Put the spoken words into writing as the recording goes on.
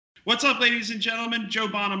What's up, ladies and gentlemen? Joe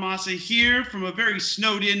Bonamassa here from a very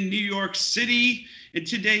snowed-in New York City. And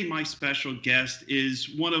today, my special guest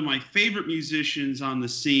is one of my favorite musicians on the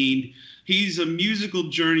scene. He's a musical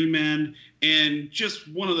journeyman and just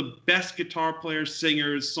one of the best guitar players,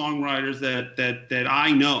 singers, songwriters that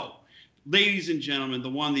I know. Ladies and gentlemen, the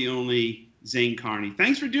one, the only, Zane Carney.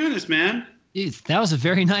 Thanks for doing this, man. That was a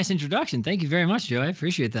very nice introduction. Thank you very much, Joe. I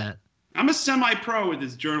appreciate that. I'm a semi-pro with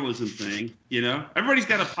this journalism thing, you know? Everybody's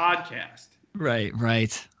got a podcast. Right.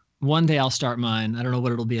 One day I'll start mine. I don't know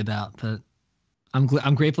what it'll be about, but I'm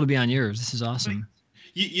grateful to be on yours. This is awesome.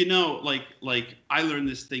 You know, like I learned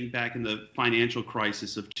this thing back in the financial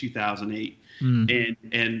crisis of 2008.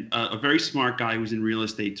 And a very smart guy who was in real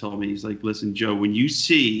estate told me, he's like, listen, Joe, when you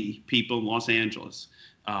see people in Los Angeles,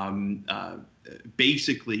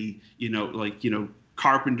 basically,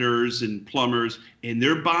 carpenters and plumbers, and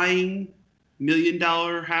they're buying $1 million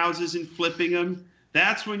houses and flipping them,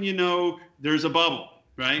 that's when you know there's a bubble,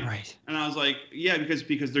 right? Right. And I was like, yeah,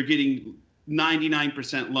 because they're getting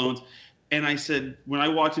 99% loans. And I said, when I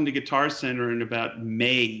walked into Guitar Center in about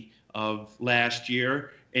May of last year,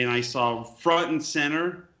 and I saw front and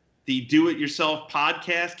center the do-it-yourself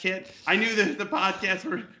podcast kit, I knew that the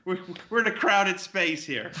podcast, we're in a crowded space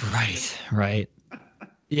here. Right.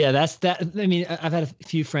 Yeah, that's that. I mean, I've had a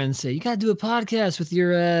few friends say, you got to do a podcast with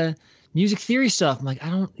your music theory stuff. I'm like,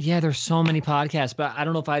 there's so many podcasts, but I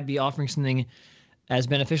don't know if I'd be offering something as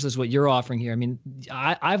beneficial as what you're offering here. I mean,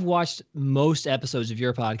 I've watched most episodes of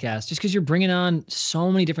your podcast just because you're bringing on so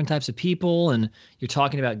many different types of people, and you're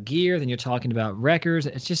talking about gear, then you're talking about records.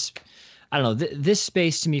 It's just, I don't know. This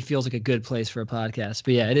space to me feels like a good place for a podcast.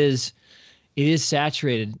 But yeah, it is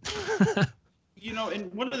saturated. You know,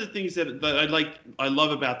 and one of the things that I love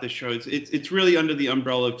about this show is it's really under the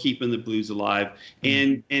umbrella of keeping the blues alive,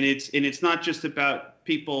 and it's not just about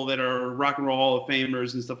people that are rock and roll Hall of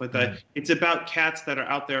Famers and stuff like that. It's about cats that are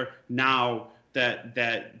out there now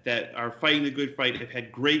that are fighting the good fight, have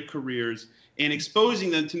had great careers, and exposing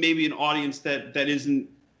them to maybe an audience that isn't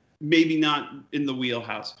maybe not in the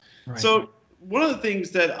wheelhouse. Right. So one of the things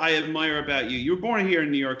that I admire about you were born here in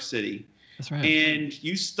New York City. That's right. And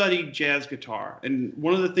you studied jazz guitar. And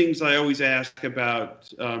one of the things I always ask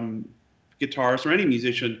about guitarists or any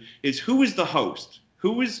musician is, who is the host?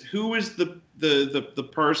 Who is the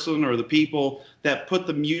person or the people that put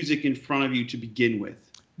the music in front of you to begin with?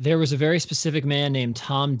 There was a very specific man named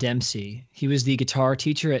Tom Dempsey. He was the guitar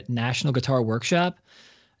teacher at National Guitar Workshop.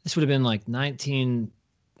 This would have been like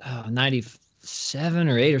 1997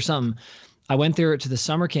 or 8 or something. I went there to the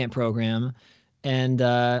summer camp program. And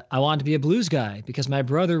I wanted to be a blues guy because my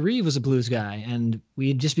brother Reeve was a blues guy, and we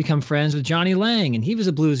had just become friends with Johnny Lang, and he was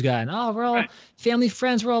a blues guy. And we're all family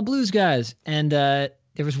friends. We're all blues guys. And there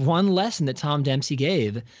was one lesson that Tom Dempsey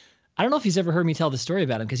gave. I don't know if he's ever heard me tell the story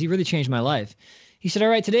about him because he really changed my life. He said, all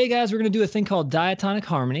right, today, guys, we're going to do a thing called diatonic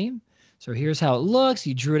harmony. So here's how it looks.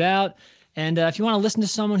 He drew it out. And if you want to listen to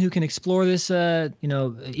someone who can explore this,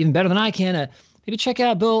 even better than I can, maybe check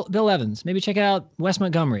out Bill Evans. Maybe check out Wes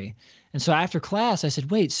Montgomery. And so after class, I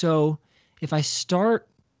said, wait, so if I start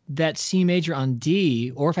that C major on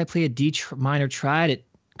D, or if I play a D minor triad, it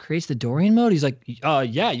creates the Dorian mode? He's like,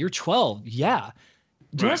 yeah, you're 12. Yeah.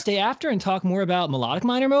 Do you want to stay after and talk more about melodic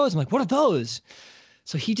minor modes? I'm like, what are those?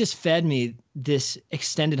 So he just fed me this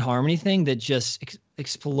extended harmony thing that just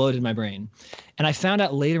exploded my brain. And I found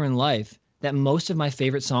out later in life that most of my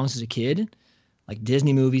favorite songs as a kid, like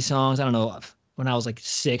Disney movie songs, I don't know, when I was like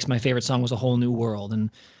 6, my favorite song was A Whole New World. And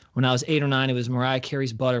when I was 8 or 9, it was Mariah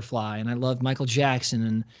Carey's Butterfly, and I loved Michael Jackson,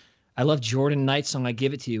 and I loved Jordan Knight's song, I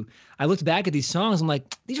Give It To You. I looked back at these songs, I'm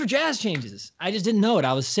like, these were jazz changes. I just didn't know it.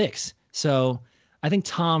 I was 6. So I think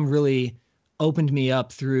Tom really opened me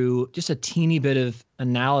up through just a teeny bit of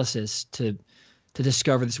analysis to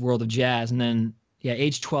discover this world of jazz. And then,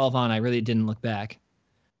 age 12 on, I really didn't look back.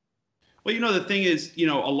 Well, the thing is, a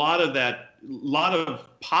lot of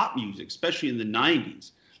pop music, especially in the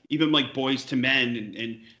 90s, even like Boys to Men,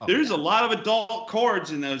 and there's a lot of adult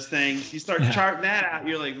chords in those things. You start charting that out,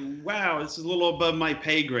 you're like, wow, this is a little above my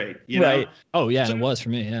pay grade, you know? Oh yeah, so, it was for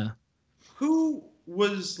me, yeah. Who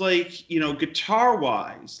was like,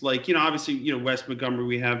 guitar-wise, like, obviously, Wes Montgomery,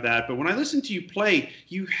 we have that, but when I listen to you play,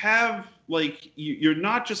 you have like, you're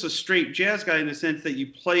not just a straight jazz guy in the sense that you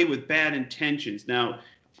play with bad intentions. Now,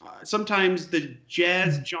 sometimes the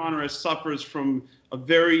jazz genre suffers from a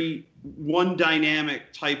very one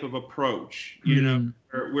dynamic type of approach,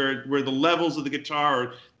 where the levels of the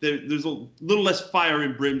guitar, there's a little less fire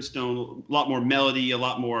and brimstone, a lot more melody, a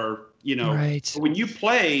lot more, Right. When you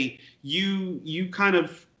play, you kind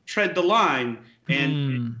of tread the line,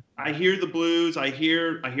 and I hear the blues, I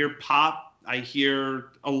hear pop, I hear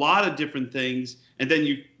a lot of different things, and then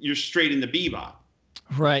you're straight into bebop.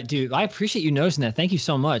 Right, dude. I appreciate you noticing that. Thank you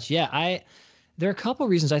so much. Yeah, there are a couple of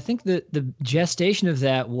reasons. I think that the gestation of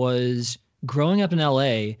that was growing up in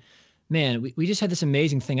LA. Man, we just had this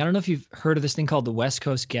amazing thing. I don't know if you've heard of this thing called the West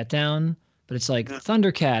Coast Get Down, but it's like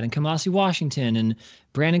Thundercat and Kamasi Washington and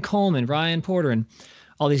Brandon Coleman, Ryan Porter, and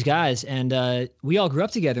all these guys. And we all grew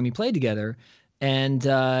up together and we played together. And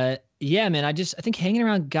yeah, man, I think hanging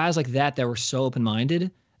around guys like that were so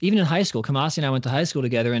open-minded. Even in high school, Kamasi and I went to high school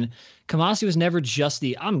together, and Kamasi was never just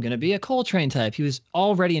I'm going to be a Coltrane type. He was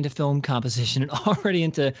already into film composition and already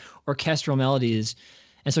into orchestral melodies.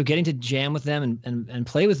 And so getting to jam with them and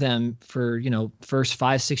play with them for, first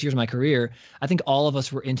 5-6 years of my career, I think all of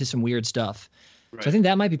us were into some weird stuff. Right. So I think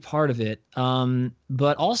that might be part of it.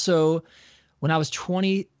 But also, when I was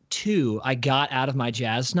 22, I got out of my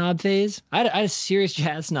jazz snob phase. I had a serious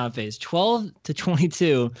jazz snob phase, 12 to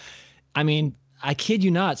 22. I mean, I kid you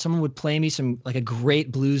not, someone would play me a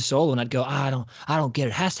great blues solo, and I'd go, I don't get it.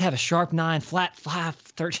 It has to have a sharp 9, flat 5,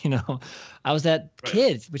 13. I was that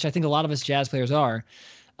kid, which I think a lot of us jazz players are.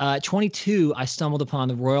 22, I stumbled upon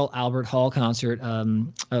the Royal Albert Hall concert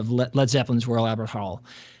of Led Zeppelin's Royal Albert Hall,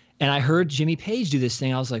 and I heard Jimmy Page do this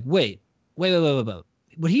thing. I was like, wait.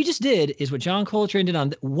 What he just did is what John Coltrane did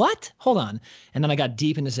on what? Hold on. And then I got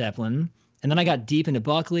deep into Zeppelin. And then I got deep into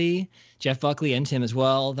Buckley, Jeff Buckley, and Tim as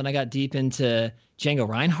well. Then I got deep into Django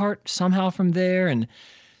Reinhardt somehow from there. And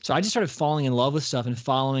so I just started falling in love with stuff and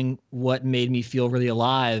following what made me feel really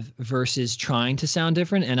alive versus trying to sound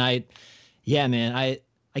different. And I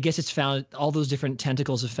guess it's found, all those different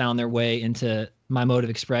tentacles have found their way into my mode of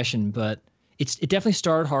expression. But it definitely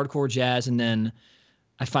started hardcore jazz. And then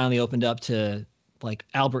I finally opened up to like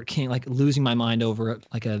Albert King, like losing my mind over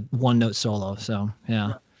like a one-note solo. So,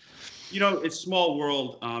 yeah. It's Small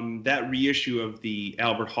World, that reissue of the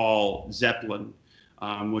Albert Hall Zeppelin,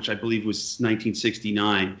 which I believe was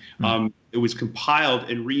 1969. It was compiled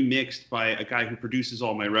and remixed by a guy who produces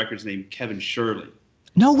all my records named Kevin Shirley.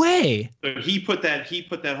 No way. So he put that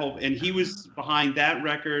whole, and he was behind that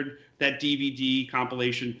record, that DVD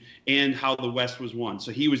compilation, and How the West Was Won.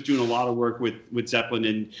 So he was doing a lot of work with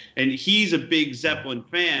Zeppelin, and he's a big Zeppelin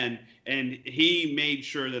fan, and he made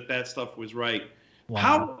sure that stuff was right.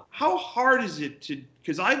 Wow. How hard is it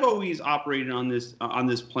because I've always operated on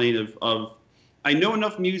this plane of I know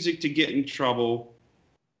enough music to get in trouble.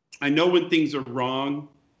 I know when things are wrong,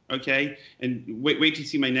 okay? And wait till you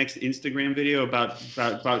see my next Instagram video about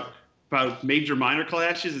major minor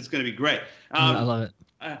clashes. It's going to be great. I love it.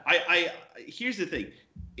 I here's the thing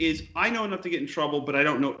is I know enough to get in trouble, but I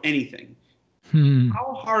don't know anything.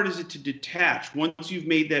 How hard is it to detach once you've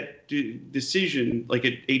made that decision, like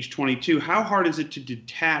at age 22? How hard is it to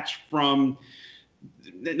detach from,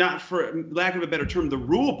 not for lack of a better term, the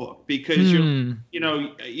rule book? Because you're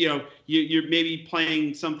maybe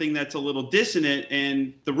playing something that's a little dissonant,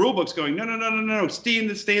 and the rule book's going no, stay in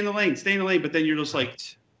the lane. But then you're just like,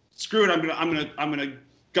 screw it, I'm gonna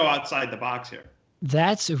go outside the box here.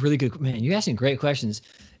 That's a really good, man. You asking great questions.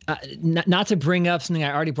 Not to bring up something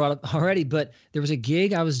I already brought up already, but there was a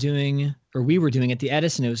gig I was doing, or we were doing at the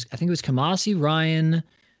Edison. I think it was Kamasi, Ryan,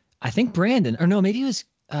 I think Brandon, or no, maybe it was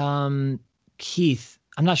Keith.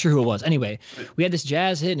 I'm not sure who it was. Anyway, we had this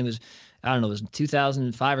jazz hit, and it was, I don't know, it was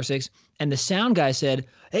 2005 or 6. And the sound guy said,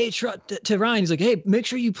 hey, to Ryan, he's like, hey, make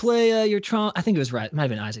sure you play your trombone. I think it was right. It might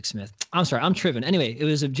have been Isaac Smith. I'm sorry, I'm tripping. Anyway, it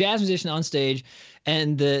was a jazz musician on stage,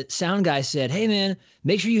 and the sound guy said, hey, man,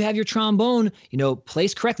 make sure you have your trombone,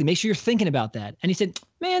 placed correctly. Make sure you're thinking about that. And he said,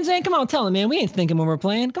 man, Zane, come on, tell him, man. We ain't thinking when we're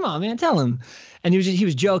playing. Come on, man, tell him. And he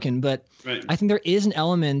was joking. But I think there is an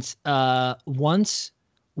element once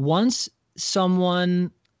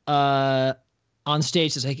someone on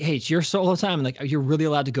stage says, like, hey, it's your solo time, and like you're really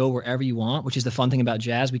allowed to go wherever you want, which is the fun thing about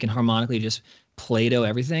jazz. We can harmonically just Play-Doh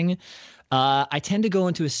everything. I tend to go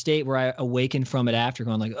into a state where I awaken from it after,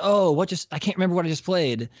 going like, oh, I can't remember what I just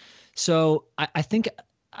played. So I think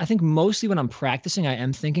mostly when I'm practicing, I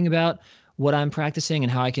am thinking about what I'm practicing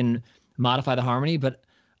and how I can modify the harmony. But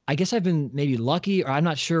I guess I've been maybe lucky, or I'm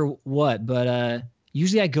not sure what, but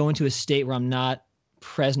usually I go into a state where I'm not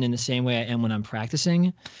present in the same way I am when I'm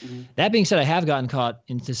practicing. Mm-hmm. That being said, I have gotten caught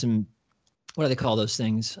into some, what do they call those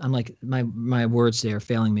things? I'm like, my words there are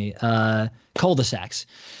failing me. Cul-de-sacs.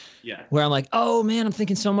 Yeah. Where I'm like, oh man, I'm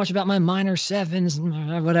thinking so much about my minor sevens,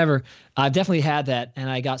 whatever. I've definitely had that, and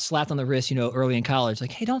I got slapped on the wrist, early in college.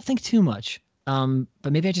 Like, hey, don't think too much.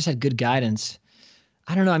 But maybe I just had good guidance.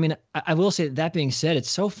 I don't know. I mean, I will say that being said, it's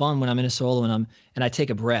so fun when I'm in a solo and I take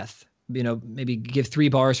a breath. Maybe give 3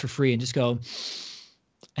 bars for free and just go.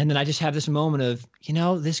 And then I just have this moment of,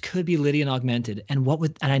 this could be Lydian augmented. And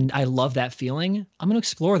I love that feeling. I'm going to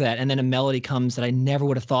explore that. And then a melody comes that I never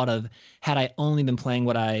would have thought of had I only been playing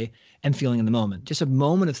what I am feeling in the moment. Just a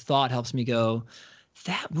moment of thought helps me go,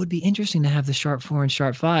 that would be interesting to have the sharp 4 and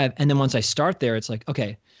sharp 5. And then once I start there, it's like,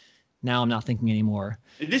 okay, now I'm not thinking anymore.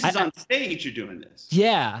 And this is on stage you're doing this.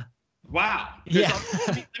 Yeah. Wow. Yeah.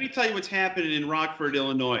 Let me tell you what's happening in Rockford,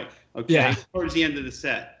 Illinois. Okay. Yeah. Towards the end of the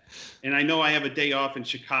set. And I know I have a day off in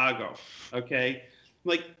Chicago. Okay.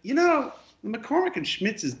 Like, McCormick and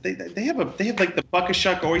Schmitz they have like the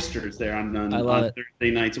Buckashuck oysters there on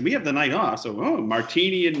Thursday nights. And we have the night off. So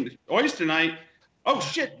martini and oyster night. Oh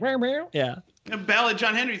shit. Yeah. Ballad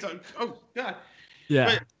John Henry's oh God. Yeah.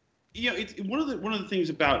 But it's one of the things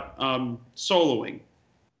about soloing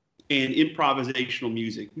and improvisational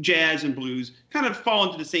music, jazz and blues, kind of fall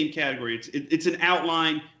into the same category. It's an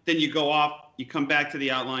outline, then you go off, you come back to the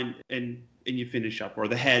outline, and you finish up, or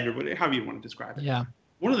the head, or whatever, however you want to describe it. Yeah.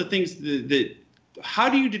 One of the things that how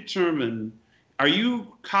do you determine? Are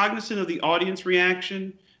you cognizant of the audience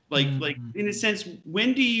reaction? Like in a sense,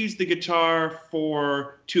 when do you use the guitar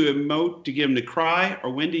to emote, to get them to cry,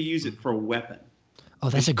 or when do you use it for a weapon? Oh,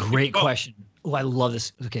 that's a great question. Oh, I love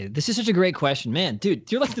this. Okay, this is such a great question, man.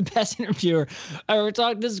 Dude, you're like the best interviewer I ever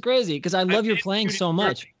talked. This is crazy because I love your playing so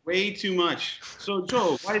much. Way too much. So,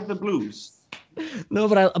 Joe, why the blues? No,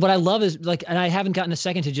 but I love is like, and I haven't gotten a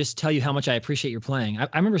second to just tell you how much I appreciate your playing. I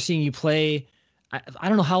remember seeing you play. I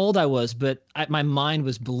don't know how old I was, but my mind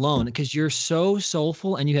was blown because you're so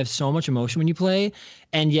soulful and you have so much emotion when you play,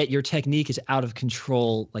 and yet your technique is out of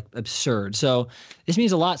control, like absurd. So this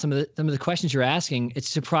means a lot. Some of the questions you're asking, it's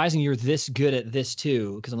surprising you're this good at this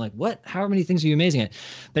too. Because I'm like, what? How many things are you amazing at?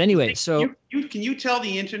 But anyway, so can you tell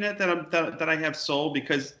the internet that I have soul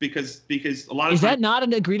because a lot of is that not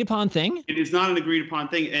an agreed upon thing? It is not an agreed upon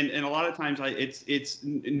thing, and a lot of times it's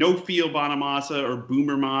no feel Bonamassa or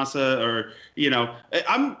Boomer Massa or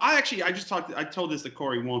I told this to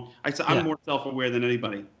Corey Wong. I said I'm more self-aware than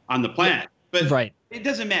anybody on the planet. But right. It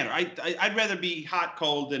doesn't matter. I'd rather be hot,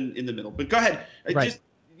 cold than in the middle. But go ahead. Right. Just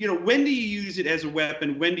when do you use it as a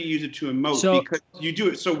weapon? When do you use it to emote? Because you do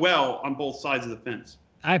it so well on both sides of the fence.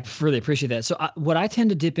 I really appreciate that. So what I tend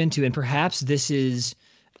to dip into, and perhaps this is,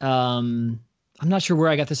 I'm not sure where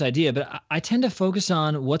I got this idea, but I tend to focus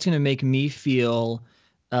on what's going to make me feel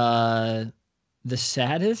the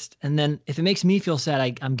saddest, and then if it makes me feel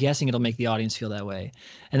sad, I'm guessing it'll make the audience feel that way.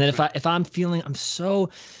 And then if I'm feeling I'm so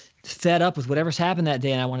fed up with whatever's happened that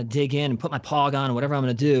day and I want to dig in and put my pog on and whatever I'm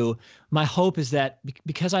going to do, my hope is that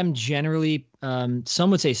because I'm generally some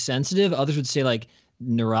would say sensitive, others would say like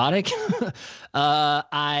neurotic.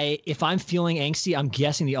 If I'm feeling angsty, I'm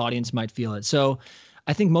guessing the audience might feel it. So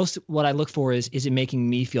I think most what I look for is it making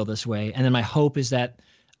me feel this way, and then my hope is that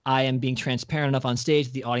I am being transparent enough on stage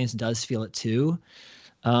that the audience does feel it too.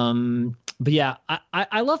 But yeah,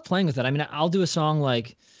 I love playing with it. I mean, I'll do a song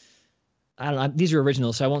like, I don't know, these are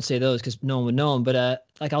originals, so I won't say those because no one would know them, but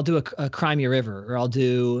like I'll do a Cry Me a River, or I'll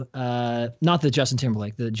do, not the Justin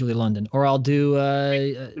Timberlake, the Julia London, or I'll do.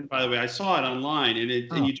 By the way, I saw it online, and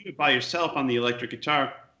you do it by yourself on the electric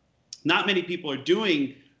guitar. Not many people are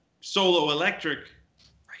doing solo electric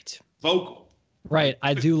vocal. Right,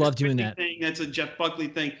 I do love doing that. That's a Jeff Buckley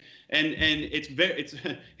thing, and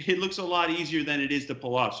it looks a lot easier than it is to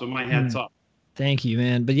pull off. So my hats off. Thank you,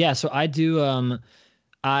 man. But yeah, so I do.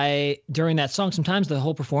 During that song, sometimes the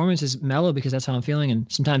whole performance is mellow because that's how I'm feeling,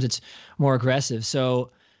 and sometimes it's more aggressive. So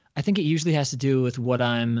I think it usually has to do with what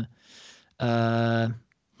I'm.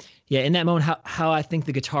 In that moment, how I think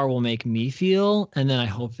the guitar will make me feel, and then I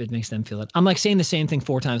hope it makes them feel it. I'm like saying the same thing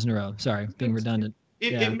 4 times in a row. Sorry, being redundant.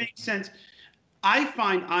 It makes sense. I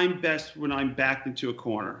find I'm best when I'm backed into a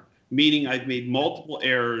corner, meaning I've made multiple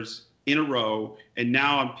errors in a row, and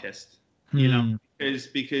now I'm pissed.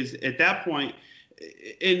 Because at that point,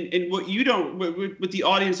 and what the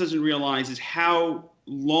audience doesn't realize is how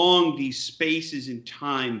long these spaces in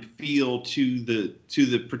time feel to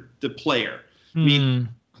the player. I mean,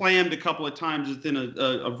 clammed a couple of times within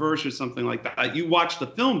a verse or something like that. You watch the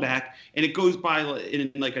film back, and it goes by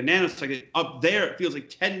in like a nanosecond. Up there, it feels like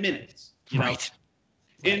 10 minutes. Right.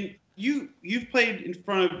 And you've played in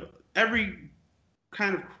front of every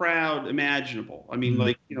kind of crowd imaginable. I mean,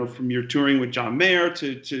 from your touring with John Mayer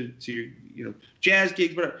to your jazz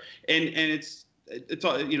gigs, whatever. And it's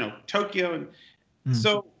all Tokyo. And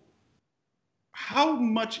so how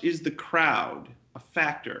much is the crowd a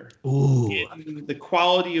factor in the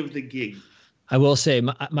quality of the gig? I will say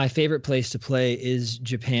my favorite place to play is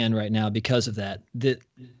Japan right now because of that.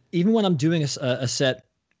 Even when I'm doing a set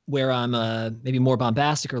where I'm maybe more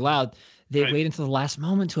bombastic or loud, they wait until the last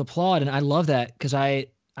moment to applaud, and I love that because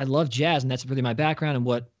I love jazz, and that's really my background and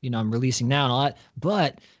what, you know, I'm releasing now and all that.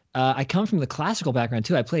 But I come from the classical background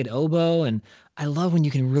too. I played oboe, and I love when you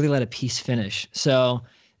can really let a piece finish. So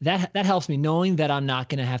that helps me, knowing that I'm not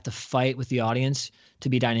going to have to fight with the audience to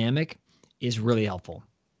be dynamic is really helpful.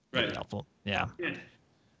 Right. Really helpful. Yeah.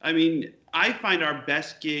 I mean, I find our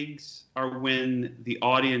best gigs are when the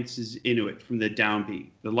audience is into it from the downbeat.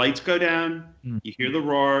 The lights go down, you hear the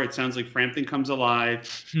roar. It sounds like Frampton comes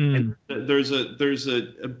alive, and there's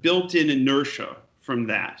a built-in inertia from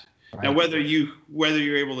that. Right. Now, whether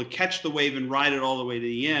you're able to catch the wave and ride it all the way to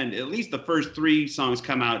the end, at least the first 3 songs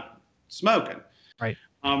come out smoking. Right.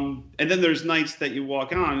 And then there's nights that you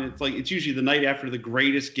walk on. It's usually the night after the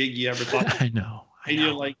greatest gig you ever thought. I know.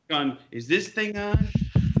 You're like, going, is this thing on?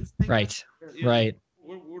 Right. You know, right.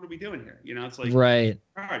 What are we doing here? You know, it's like, right.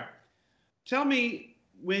 All right. Tell me,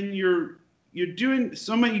 when you're doing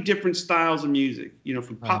so many different styles of music, you know,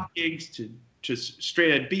 from pop gigs to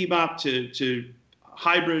straight ahead bebop to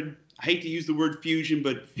hybrid. I hate to use the word fusion,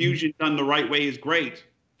 but fusion done the right way is great.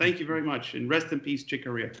 Thank you very much, and rest in peace, Chick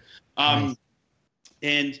Corea. Nice.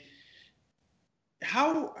 And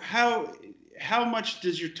how much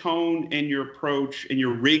does your tone and your approach and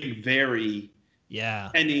your rig vary? Yeah.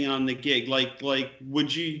 Depending on the gig, like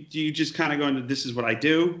do you just kind of go into, this is what I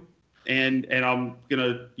do, and I'm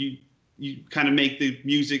gonna you kind of make the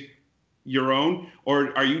music your own,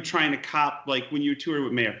 or are you trying to cop, like when you toured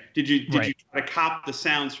with Mayer? Did you try to cop the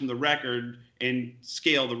sounds from the record and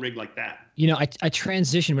scale the rig like that? You know, I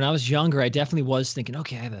transitioned when I was younger. I definitely was thinking,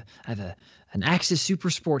 okay, I have an Axis Super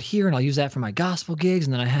Sport here, and I'll use that for my gospel gigs,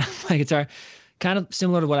 and then I have my guitar. Kind of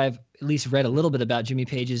similar to what I've at least read a little bit about Jimmy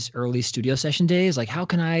Page's early studio session days. Like, how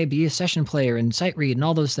can I be a session player and sight read and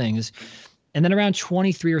all those things? And then around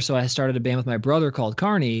 23 or so, I started a band with my brother called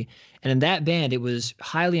Carney. And in that band, it was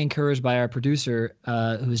highly encouraged by our producer,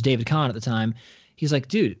 who was David Kahn at the time. He's like,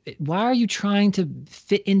 dude, why are you trying to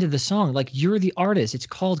fit into the song? Like, you're the artist. It's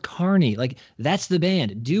called Carney. Like, that's the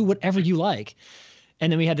band. Do whatever you like.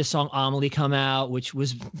 And then we had this song Amelie come out, which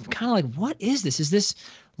was kind of like, what is this? Is this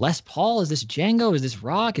Les Paul? Is this Django? Is this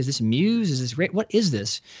rock? Is this Muse? Is this what is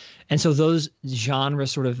this? And so those genre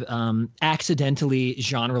sort of accidentally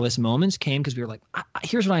genreless moments came because we were like,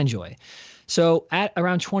 here's what I enjoy. So at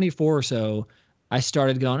around 24 or so, I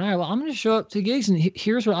started going, all right, well, I'm going to show up to gigs and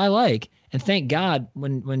here's what I like. And thank God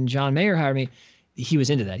when John Mayer hired me, he was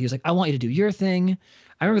into that. He was like, I want you to do your thing.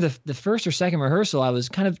 I remember the first or second rehearsal, I was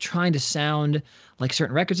kind of trying to sound like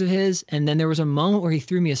certain records of his. And then there was a moment where he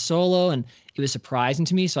threw me a solo and it was surprising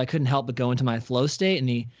to me. So I couldn't help but go into my flow state. And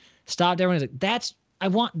he stopped everyone. He's like, I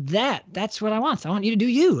want that. That's what I want. I want you to do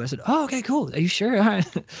you. I said, oh, okay, cool. Are you sure? All right.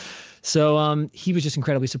 So he was just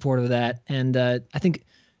incredibly supportive of that. And I think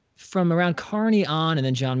from around Carney on, and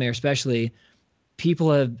then John Mayer especially,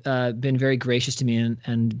 people have been very gracious to me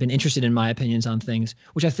and been interested in my opinions on things,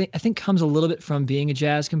 which I think comes a little bit from being a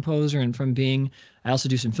jazz composer and from I also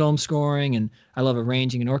do some film scoring, and I love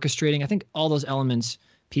arranging and orchestrating. I think all those elements,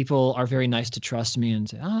 people are very nice to trust me and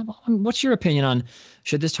say, what's your opinion on,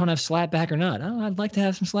 should this tone have slapback or not? Oh, I'd like to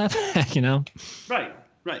have some slapback, you know? Right.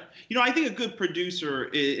 You know, I think a good producer,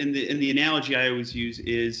 in the analogy I always use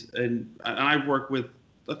is, and I've worked with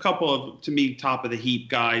a couple of, to me, top of the heap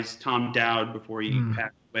guys, Tom Dowd before he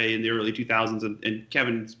passed away in the early 2000s, and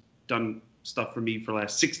Kevin's done stuff for me for the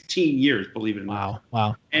last 16 years, believe it or not.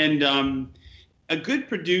 Wow. And a good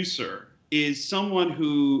producer is someone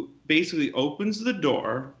who basically opens the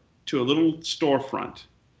door to a little storefront,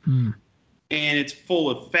 and it's full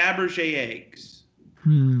of Fabergé eggs,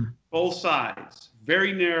 both sides,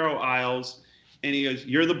 very narrow aisles, and he goes,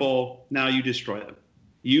 you're the bowl, now you destroy them.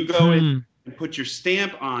 You go in and put your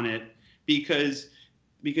stamp on it, because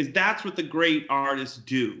that's what the great artists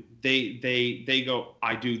do. They go,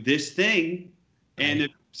 I do this thing, and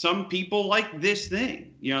if some people like this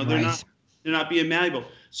thing, you know, they're not being malleable.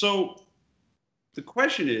 So the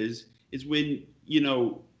question is when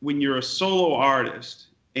you're a solo artist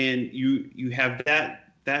and you have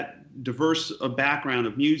that diverse background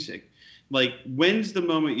of music, like, when's the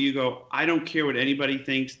moment you go, I don't care what anybody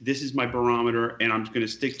thinks, this is my barometer, and I'm going to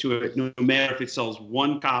stick to it, no matter if it sells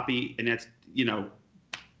one copy, and that's, you know,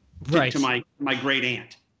 to my great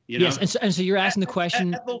aunt. You know? Yes, and so you're asking the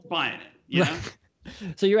question. Apple's buying it. You know?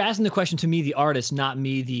 So you're asking the question to me, the artist, not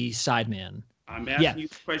me, the sideman. I'm asking you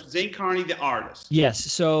the question. Zane Carney, the artist. Yes.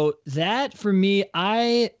 So that, for me,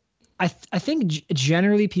 I think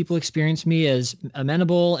generally people experience me as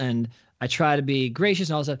amenable, and I try to be gracious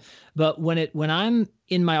and all that stuff. But when I'm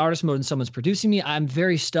in my artist mode and someone's producing me, I'm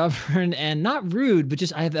very stubborn and not rude, but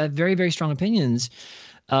just I have very, very strong opinions.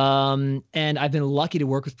 And I've been lucky to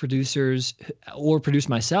work with producers or produce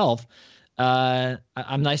myself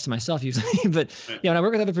I'm nice to myself usually, but Right. when I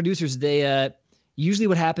work with other producers, they usually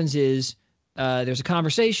what happens is there's a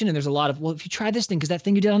conversation and there's a lot of, well, if you try this thing, because that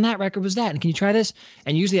thing you did on that record was that, and can you try this?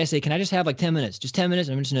 And usually I say, can I just have like 10 minutes, just 10 minutes?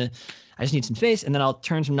 And I just need some space, and then I'll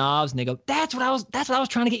turn some knobs, and they go, that's what I was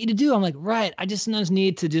trying to get you to do. I'm like, right. I just sometimes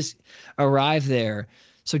need to just arrive there.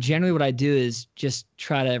 So generally what I do is just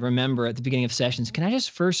try to remember at the beginning of sessions, can I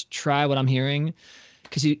just first try what I'm hearing?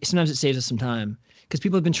 Because sometimes it saves us some time. Because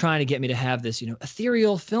people have been trying to get me to have this,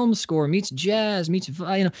 ethereal film score meets jazz, meets,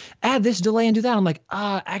 add this delay and do that. I'm like,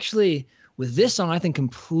 actually, with this song, I think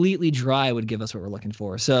completely dry would give us what we're looking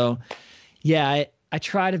for. So, yeah, I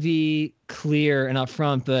try to be clear and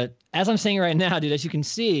upfront, but as I'm saying right now, dude, as you can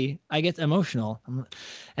see, I get emotional,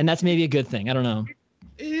 and that's maybe a good thing. I don't know.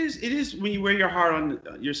 It is when you wear your heart on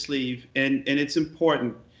your sleeve, and it's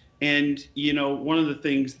important. And one of the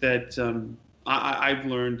things that I've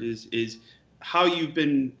learned is how you've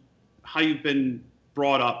been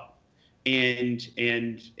brought up, and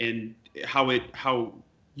how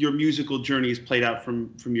your musical journey is played out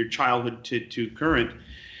from your childhood to current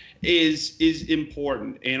is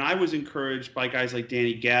important. And I was encouraged by guys like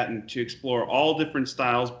Danny Gatton to explore all different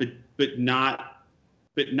styles, but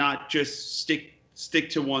not just stick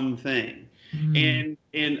to one thing. And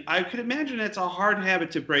I could imagine that's a hard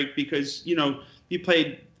habit to break, because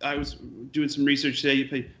I was doing some research today, you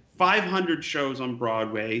played 500 shows on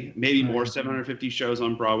Broadway, maybe more, 750 shows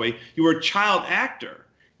on Broadway. You were a child actor.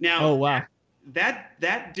 Now, oh wow,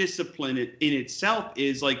 that discipline in itself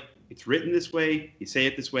is like, it's written this way, you say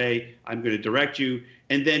it this way, I'm going to direct you.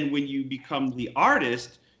 And then when you become the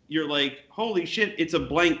artist, you're like, holy shit, it's a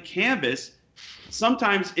blank canvas.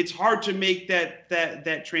 Sometimes it's hard to make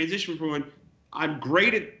that transition from when I'm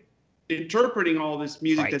great at interpreting all this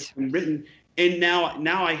music that's been written, and now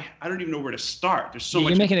I don't even know where to start. There's so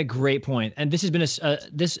much. You're making a great point, and this has been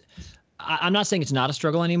I'm not saying it's not a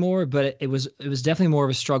struggle anymore, but it was definitely more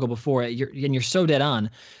of a struggle before. You're so dead on.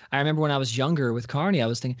 I remember when I was younger with Carney, I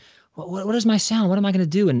was thinking, what is my sound? What am I going to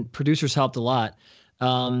do? And producers helped a lot.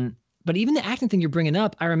 But even the acting thing you're bringing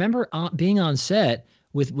up, I remember being on set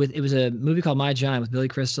with it was a movie called My Giant with Billy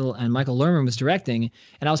Crystal, and Michael Lerman was directing,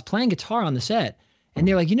 and I was playing guitar on the set. And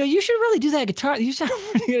they're like, you should really do that guitar. You sound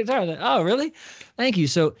really good guitar. I was like, oh, really? Thank you.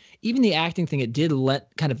 So even the acting thing, it did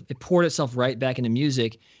it poured itself right back into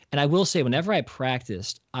music. And I will say, whenever I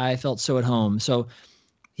practiced, I felt so at home. So,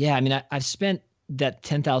 yeah, I mean, I've spent that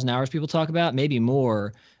 10,000 hours people talk about, maybe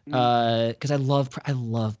more, because I love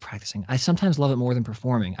practicing. I sometimes love it more than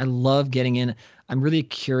performing. I love getting in. I'm really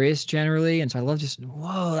curious generally, and so I love just,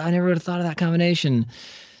 whoa, I never would have thought of that combination.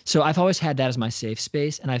 So I've always had that as my safe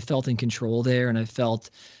space, and I felt in control there, and I felt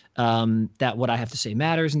that what I have to say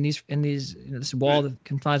matters in these this wall that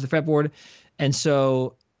confines the fretboard. And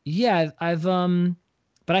so, yeah,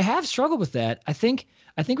 but I have struggled with that. I think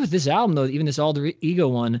with this album, though, even this Alter Ego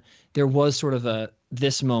one, there was sort of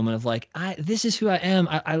this moment of like, this is who I am.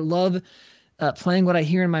 I love playing what I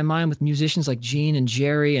hear in my mind with musicians like Gene and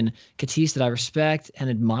Jerry and Katis that I respect and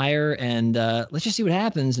admire, and let's just see what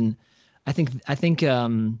happens. And I think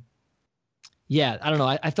yeah, I don't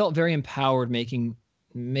know. I felt very empowered making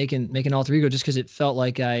Alter Ego, just because it felt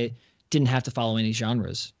like I didn't have to follow any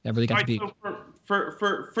genres. I really got to be. So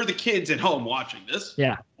for the kids at home watching this,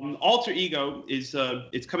 yeah, Alter Ego is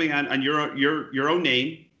it's coming out on your own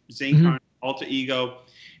name, Zane Carney, Alter Ego,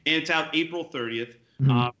 and it's out April 30th.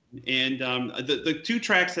 The two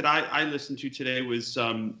tracks that I listened to today was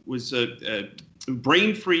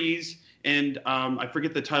Brain Freeze. And I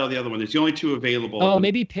forget the title of the other one. There's the only two available. Oh,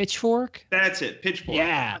 maybe Pitchfork? That's it, Pitchfork.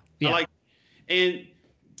 Yeah. I like. And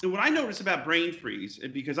what I noticed about Brain Freeze,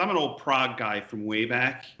 because I'm an old prog guy from way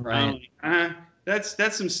back. Right.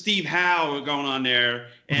 That's some Steve Howe going on there,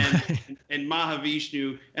 and and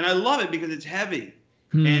Mahavishnu, and I love it because it's heavy,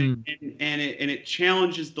 and it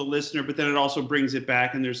challenges the listener, but then it also brings it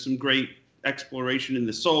back, and there's some great exploration in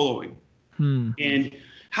the soloing, and.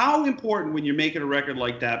 How important when you're making a record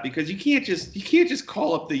like that, because you can't just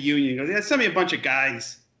call up the union and go, yeah, send me a bunch of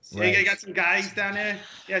guys. Right. Hey, got some guys down there?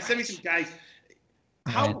 Yeah, send me some guys.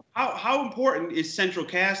 How important is central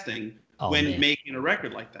casting when making a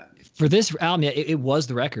record like that? For this album, yeah, it was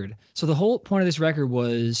the record. So the whole point of this record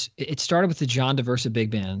was, it started with the John Daversa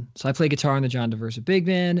Big Band. So I play guitar in the John Daversa Big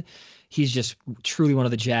Band. He's just truly one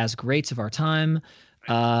of the jazz greats of our time.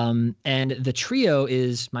 And the trio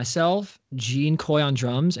is myself, Gene Coy on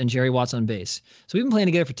drums, and Jerry Watts on bass. So we've been playing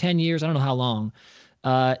together for 10 years. I don't know how long.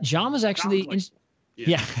 John was actually,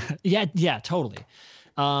 yeah, totally.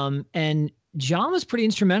 And John was pretty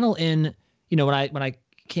instrumental in, when I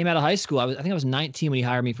came out of high school, I think I was 19 when he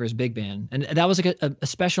hired me for his big band. And that was like a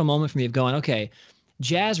special moment for me of going, okay,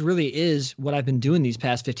 jazz really is what I've been doing these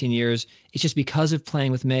past 15 years. It's just because of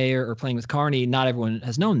playing with Mayer or playing with Carney, not everyone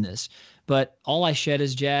has known this. But All I Shed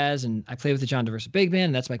is jazz, and I play with the John Diversa Big Band,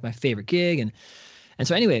 and that's like my favorite gig. And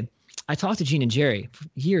so anyway, I talked to Gene and Jerry for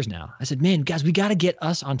years now. I said, man, guys, we got to get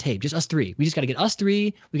us on tape, just us three. We just got to get us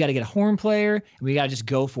three. We got to get a horn player, and we got to just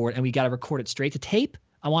go for it, and we got to record it straight to tape.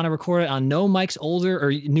 I want to record it on no mics older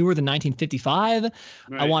or newer than 1955. Right.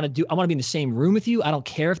 I want to be in the same room with you. I don't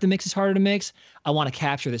care if the mix is harder to mix. I want to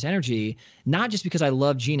capture this energy, not just because I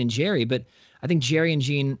love Gene and Jerry, but I think Jerry and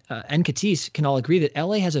Gene and Katis can all agree that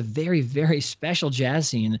LA has a very, very special jazz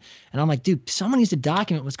scene. And I'm like, dude, someone needs to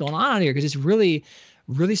document what's going on out here because it's really,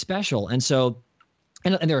 really special. And so,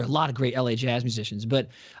 and there are a lot of great LA jazz musicians, but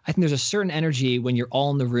I think there's a certain energy when you're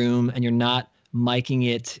all in the room and you're not miking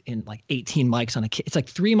it in like 18 mics on a kit. It's like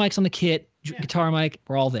 3 mics on the kit, guitar mic,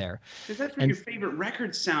 we're all there. Because that's what your favorite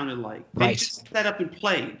records sounded like. They just set up and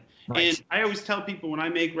played. Right. And I always tell people when I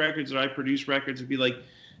make records or I produce records, it'd be like,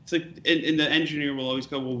 it's like, and the engineer will always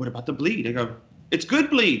go, well, what about the bleed? I go, it's good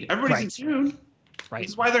bleed. Everybody's in tune. Right.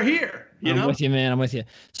 That's why they're here. I'm with you, man. I'm with you.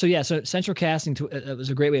 So yeah, so central casting was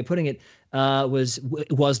a great way of putting it. Was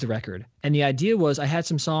the record, and the idea was I had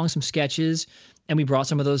some songs, some sketches, and we brought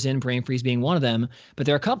some of those in. Brain Freeze being one of them. But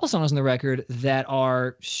there are a couple songs on the record that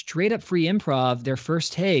are straight up free improv. Their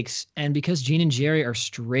first takes, and because Gene and Jerry are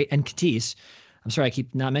straight, and Katis, I'm sorry I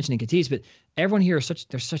keep not mentioning Katis, but everyone here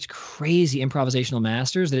they're such crazy improvisational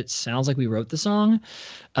masters that it sounds like we wrote the song.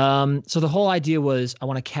 So the whole idea was I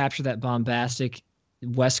want to capture that bombastic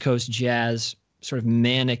West Coast jazz sort of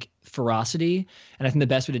manic ferocity. And I think the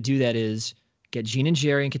best way to do that is get Gene and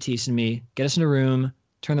Jerry and Katis and me, get us in a room,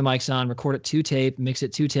 turn the mics on, record it to tape, mix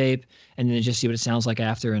it to tape, and then just see what it sounds like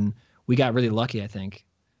after. And we got really lucky, I think.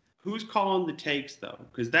 Who's calling the takes, though?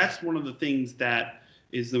 Because that's one of the things that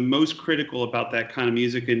is the most critical about that kind of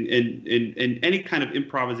music and any kind of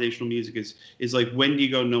improvisational music is like, when do you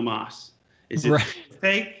go no mas? Is it the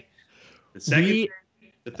take, the second take,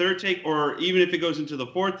 the third take, or even if it goes into the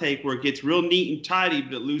fourth take where it gets real neat and tidy,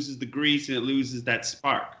 but it loses the grease and it loses that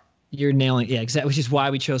spark? You're nailing it. Yeah, exactly. Which is why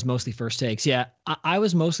we chose mostly first takes. Yeah, I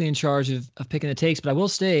was mostly in charge of picking the takes, but I will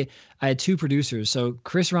say I had 2 producers. So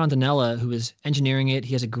Chris Rondinella, who was engineering it,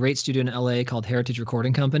 he has a great studio in LA called Heritage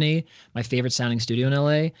Recording Company, my favorite sounding studio in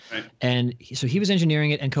LA. Right. And so he was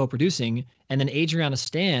engineering it and co-producing. And then Adriana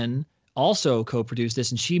Stan also co-produced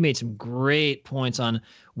this, and she made some great points on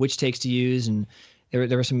which takes to use, and there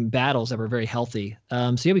were some battles that were very healthy.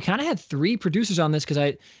 So yeah, we kind of had 3 producers on this because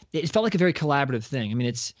it felt like a very collaborative thing. I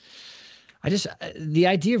mean, the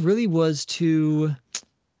idea really was to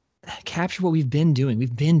capture what we've been doing.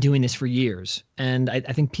 We've been doing this for years, and I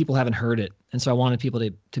think people haven't heard it, and so I wanted people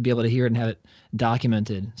to be able to hear it and have it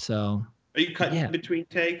documented. So are you cutting between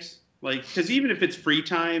takes? Like, because even if it's free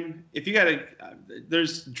time, if you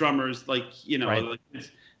there's drummers like like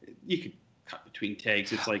you could cut between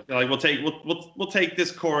takes. It's like we'll take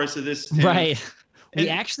this chorus of this. Right.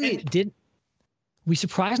 We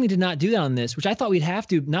surprisingly did not do that on this, which I thought we'd have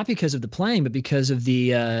to, not because of the playing, but because of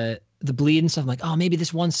the bleed and stuff. I'm like, oh, maybe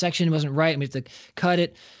this one section wasn't right, and we have to cut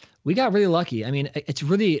it. We got really lucky. I mean, it's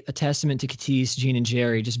really a testament to Katis, Gene, and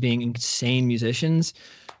Jerry just being insane musicians.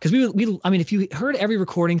 Because I mean, if you heard every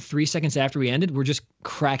recording 3 seconds after we ended, we're just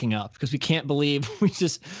cracking up because we can't believe we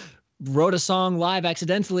just wrote a song live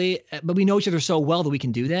accidentally, but we know each other so well that we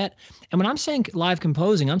can do that. And when I'm saying live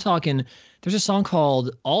composing, I'm talking, there's a song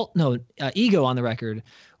called Ego on the record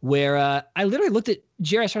where I literally looked at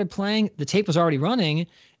Jerry, I started playing, the tape was already running,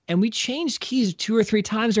 and we changed keys 2 or 3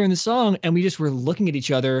 times during the song, and we just were looking at each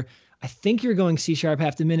other. I think you're going C sharp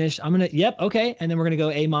half diminished. I'm going to, yep, okay. And then we're going to go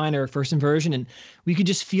A minor first inversion. And we could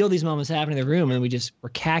just feel these moments happening in the room, and we just were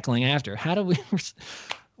cackling after. How do we,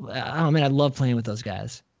 oh man, I love playing with those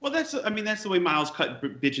guys. Well, that's the way Miles cut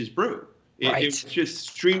Bitches Brew. It was just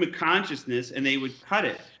stream of consciousness, and they would cut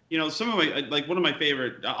it. Some of my, like one of my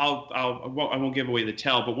favorite, I won't give away the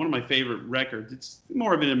tell, but one of my favorite records, it's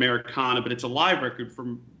more of an Americana, but it's a live record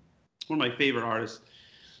from one of my favorite artists.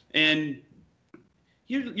 And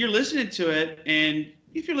you're listening to it, and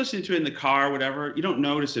if you're listening to it in the car or whatever, you don't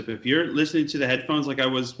notice it. But if you're listening to the headphones, like I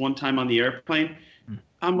was one time on the airplane,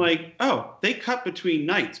 I'm like, oh, they cut between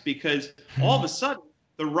nights because all of a sudden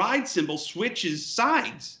the ride cymbal switches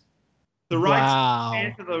sides. The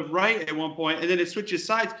ride cymbal to the right at one point, and then it switches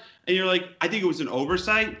sides, and you're like, I think it was an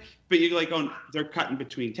oversight, but you're like, oh, they're cutting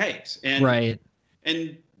between takes, and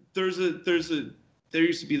and there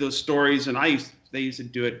used to be those stories, and they used to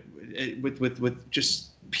do it with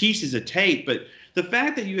just pieces of tape, but the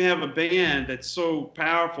fact that you have a band that's so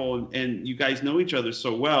powerful and you guys know each other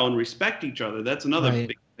so well and respect each other, that's another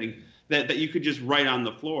big thing that you could just write on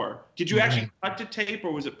the floor. Did you actually cut to tape,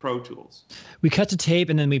 or was it Pro Tools? We cut to tape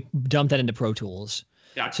and then we dumped that into Pro Tools.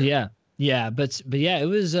 Gotcha. So yeah, but yeah, it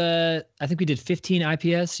was. I think we did 15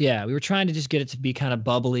 IPS. Yeah, we were trying to just get it to be kind of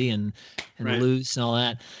bubbly and loose and all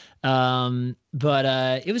that. But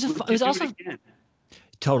it was it was also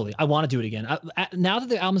totally. I want to do it again. Now that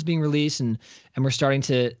the album's being released and we're starting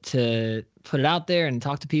to put it out there and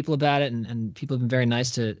talk to people about it, and people have been very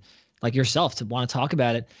nice to, like yourself, to want to talk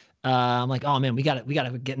about it. I'm like, oh man, we got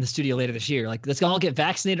to get in the studio later this year. Like, let's all get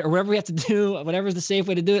vaccinated or whatever we have to do, whatever's the safe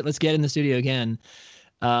way to do it. Let's get in the studio again.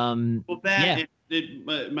 My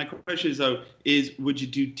question is though, would you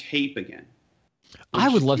do tape again? I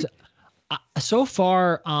would love to. So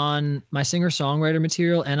far on my singer-songwriter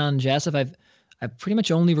material and on jazz stuff, I've pretty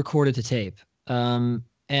much only recorded to tape.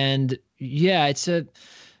 And yeah, I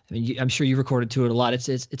mean, I'm sure you recorded to it a lot. It's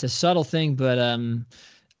a subtle thing, but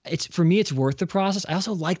for me, it's worth the process. I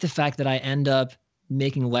also like the fact that I end up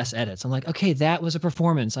making less edits. I'm like, okay, that was a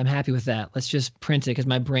performance. I'm happy with that. Let's just print it, because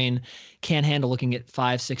my brain can't handle looking at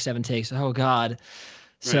 5, 6, 7 takes. Oh God.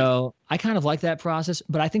 So I kind of like that process.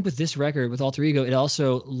 But I think with this record, with Alter Ego, it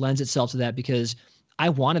also lends itself to that, because I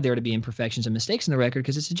wanted there to be imperfections and mistakes in the record,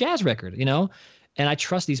 because it's a jazz record, you know? And I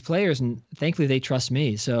trust these players, and thankfully they trust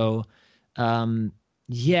me. So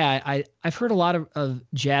yeah, I've heard a lot of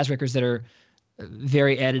jazz records that are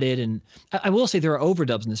very edited, and I will say there are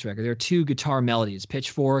overdubs in this record. There are 2 guitar melodies.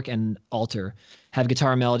 Pitchfork and Alter have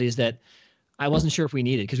guitar melodies that I wasn't sure if we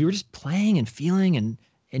needed, because we were just playing and feeling and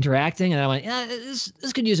interacting, and I went, yeah, this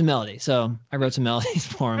could use a melody. So I wrote some melodies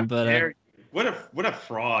for him. But what a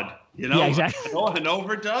fraud, you know? Yeah, exactly. An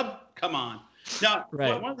overdub? Come on. Now,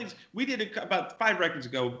 one of the things we did about 5 records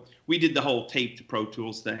ago, we did the whole tape to Pro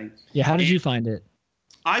Tools thing. Yeah, how did you find it?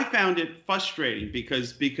 I found it frustrating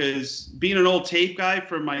because being an old tape guy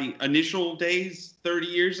from my initial days 30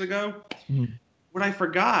 years ago, what I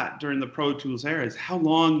forgot during the Pro Tools era is how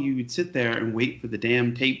long you would sit there and wait for the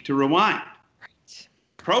damn tape to rewind. Right.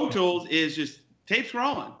 Pro Tools is just tape's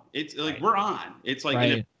rolling. It's like we're on. It's like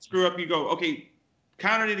and if you screw up, you go, okay,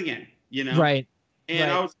 count it again, you know? Right.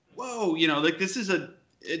 And I was, whoa, you know, like this is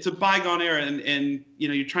it's a bygone era, and you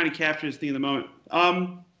know, you're trying to capture this thing in the moment.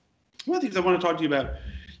 One of the things I want to talk to you about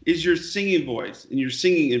is your singing voice and your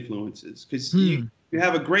singing influences, because you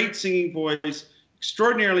have a great singing voice,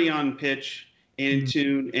 extraordinarily on pitch and in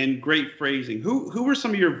tune, and great phrasing. Who were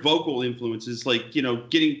some of your vocal influences, like, you know,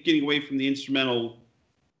 getting away from the instrumental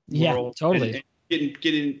world, totally, and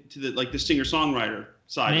getting to the singer-songwriter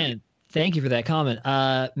side? Man, thank you for that comment.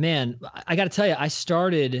 Man, I got to tell you, I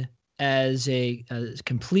started as a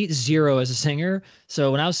complete zero as a singer.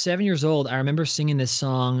 So when I was 7 years old, I remember singing this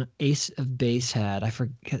song Ace of Base had.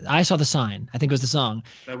 I Saw the Sign, I think was the song.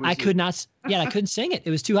 I couldn't sing it. It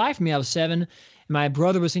was too high for me. I was 7. And my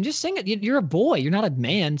brother was saying, just sing it. You're a boy. You're not a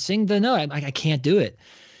man. Sing the note. I can't do it.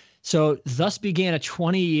 So thus began a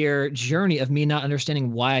 20-year journey of me not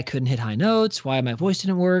understanding why I couldn't hit high notes, why my voice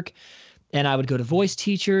didn't work. And I would go to voice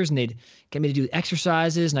teachers, and they'd get me to do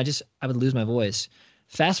exercises, and I would lose my voice.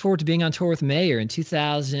 Fast forward to being on tour with Mayer in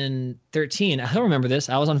 2013. I don't remember this.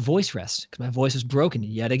 I was on voice rest because my voice was broken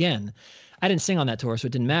yet again. I didn't sing on that tour, so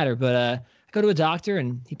it didn't matter. But I go to a doctor,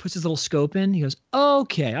 and he puts his little scope in. He goes,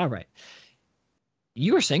 okay, all right.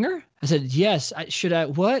 You a singer? I said, yes. Should I?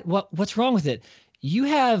 What's wrong with it?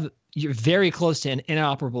 You're very close to an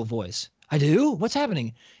inoperable voice. I do? What's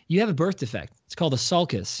happening? You have a birth defect. It's called a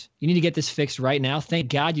sulcus. You need to get this fixed right now.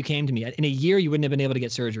 Thank God you came to me. In a year, you wouldn't have been able to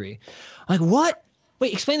get surgery. I'm like, what?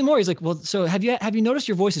 Wait, explain more. He's like, well, so have you noticed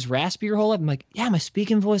your voice is raspy your whole life? I'm like, yeah, my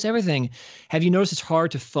speaking voice, everything. Have you noticed it's hard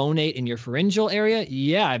to phonate in your pharyngeal area?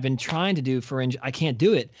 Yeah, I've been trying to do pharyngeal. I can't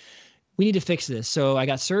do it. We need to fix this. So I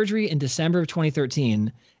got surgery in December of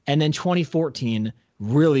 2013. And then 2014,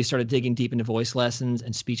 really started digging deep into voice lessons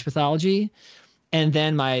and speech pathology. And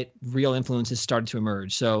then my real influences started to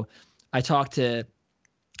emerge. So I talked to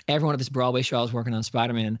everyone at this Broadway show I was working on,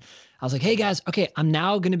 Spider-Man. I was like, hey guys, okay, I'm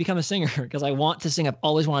now going to become a singer because I want to sing. I've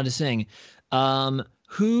always wanted to sing.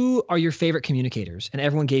 Who are your favorite communicators? And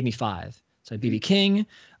everyone gave me 5. So I had B.B. King,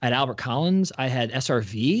 I had Albert Collins, I had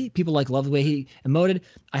SRV. People love the way he emoted.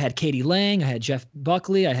 I had Katie Lang, I had Jeff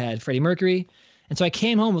Buckley, I had Freddie Mercury. And so I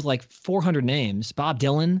came home with like 400 names, Bob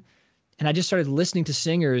Dylan. And I just started listening to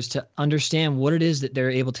singers to understand what it is that they're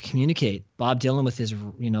able to communicate. Bob Dylan with his,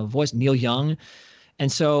 voice, Neil Young.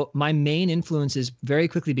 And so my main influences very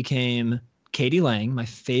quickly became Katie Lang, my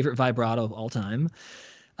favorite vibrato of all time,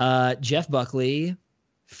 Jeff Buckley,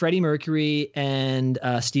 Freddie Mercury, and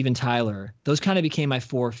Steven Tyler. Those kind of became my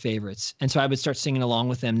 4 favorites. And so I would start singing along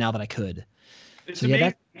with them now that I could. It's So yeah,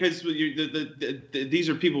 amazing because these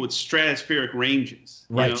are people with stratospheric ranges.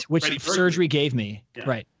 right, which Freddie Mercury. surgery gave me. Yeah.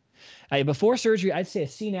 Right. Before surgery, I'd say a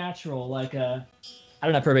C natural, like I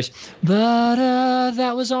don't know prohibition, but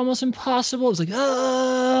that was almost impossible. It was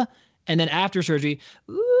like and then after surgery,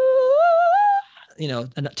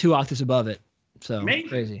 and 2 octaves above it. So Amazing.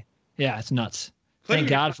 crazy. Yeah, it's nuts. Clearly Thank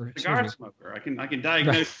God for cigar surgery. smoker. I can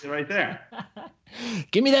diagnose it right there.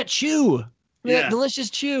 Give me that chew. Give me Yeah. that delicious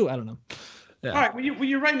chew. I don't know. Yeah. All right, when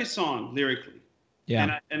you're writing a song lyrically,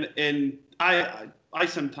 Yeah. and I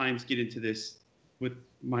sometimes get into this with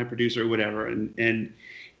my producer or whatever, and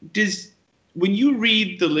when you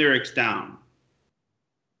read the lyrics down,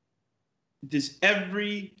 does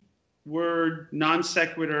every word, non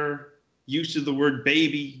sequitur, use of the word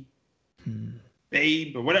baby,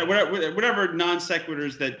 babe, or whatever non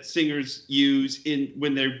sequiturs that singers use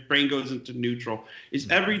when their brain goes into neutral, is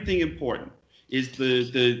everything important? Is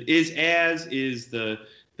the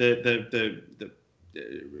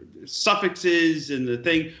suffixes and the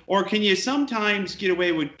thing, or can you sometimes get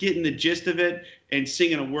away with getting the gist of it and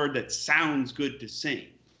singing a word that sounds good to sing?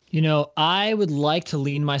 I would like to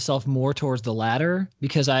lean myself more towards the latter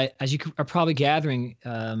because as you are probably gathering,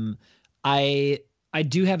 I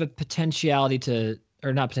do have a potentiality to,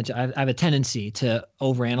 or not potential, I have a tendency to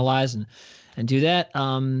overanalyze and do that.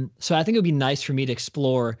 So I think it would be nice for me to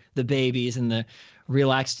explore the babies and the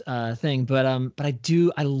relaxed thing. But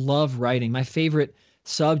I love writing. My favorite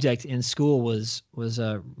subject in school was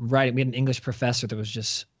writing. We had an English professor that was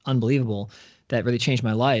just unbelievable. That really changed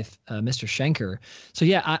my life, Mr. Schenker. So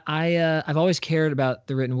yeah, I've always cared about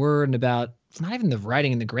the written word and about, it's not even the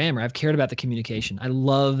writing and the grammar. I've cared about the communication. I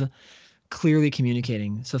love clearly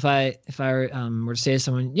communicating. So if I were to say to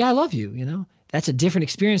someone, yeah, I love you, that's a different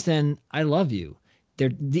experience than I love you.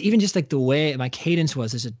 Even just like the way my cadence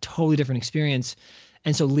was is a totally different experience.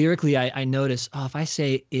 And so lyrically, I notice, if I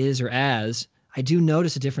say is or as, I do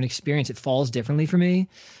notice a different experience. It falls differently for me.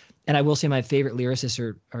 And I will say my favorite lyricists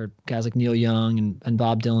are guys like Neil Young and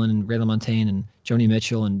Bob Dylan and Ray LaMontagne and Joni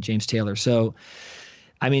Mitchell and James Taylor. So,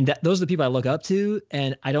 I mean, those are the people I look up to.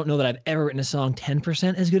 And I don't know that I've ever written a song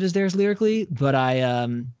 10% as good as theirs lyrically, but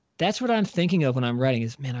that's what I'm thinking of when I'm writing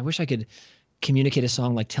is, man, I wish I could communicate a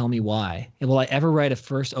song like Tell Me Why. And will I ever write a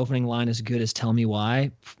first opening line as good as Tell Me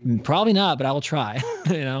Why? Probably not, but I will try,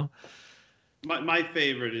 My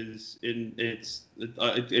favorite is, and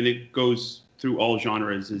it goes through all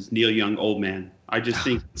genres, is Neil Young, Old Man. I just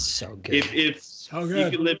think so good. If so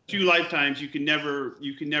good. You can live 2 lifetimes, you can never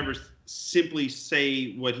simply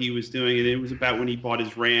say what he was doing. And it was about when he bought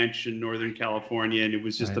his ranch in Northern California, and it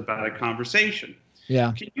was just about a conversation.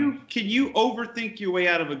 Yeah. Can you overthink your way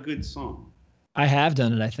out of a good song? I have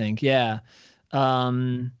done it, I think. Yeah.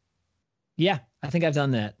 Yeah, I think I've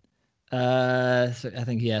done that. So I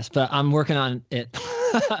think yes, but I'm working on it.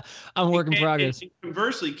 I'm work in progress. And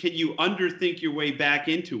conversely, can you underthink your way back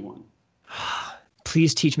into one?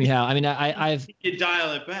 Please teach me how. I mean, I've you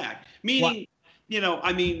dial it back. Meaning,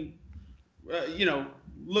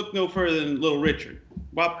 look no further than Little Richard.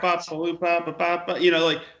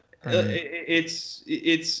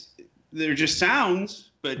 It's they're just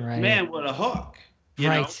sounds, but man, what a hook! You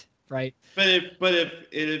know? Right. But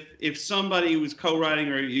if somebody was co-writing,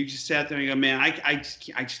 or you just sat there and go, man, I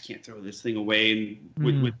just can't throw this thing away,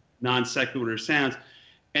 and with non sequitur sounds,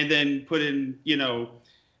 and then put in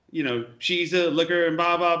she's a liquor and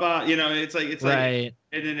blah blah blah, it's like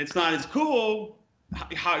and then it's not as cool.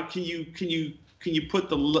 How can you put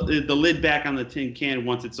the lid back on the tin can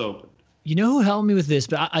once it's open? You know who helped me with this?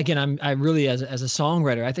 But I really as a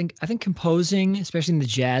songwriter, I think composing, especially in the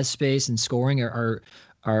jazz space and scoring, are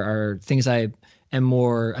things I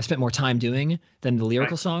spent more time doing than the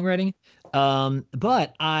lyrical songwriting.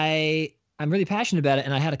 But I'm really passionate about it.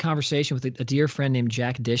 And I had a conversation with a dear friend named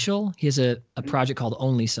Jack Dishel. He has a project called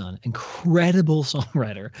Only Son, incredible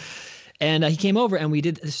songwriter. And he came over, and we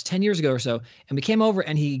did this 10 years ago or so. And we came over,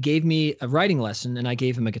 and he gave me a writing lesson, and I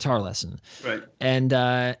gave him a guitar lesson. Right. And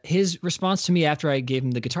his response to me after I gave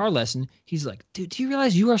him the guitar lesson, he's like, dude, do you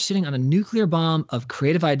realize you are sitting on a nuclear bomb of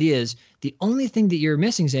creative ideas? The only thing that you're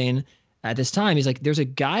missing, Zane, at this time, he's like, there's a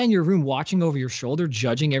guy in your room watching over your shoulder,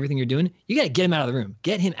 judging everything you're doing. You got to get him out of the room.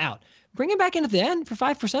 Get him out. Bring him back in at the end for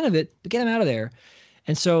 5% of it, but get him out of there.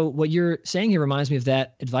 And so what you're saying here reminds me of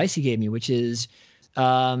that advice he gave me, which is,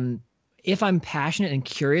 if I'm passionate and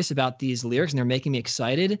curious about these lyrics and they're making me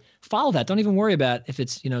excited, follow that. Don't even worry about if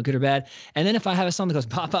it's, good or bad. And then if I have a song that goes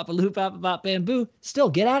pop, pop, a loop, pop, pop, bamboo,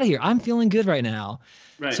 still get out of here. I'm feeling good right now.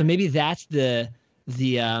 Right. So maybe that's the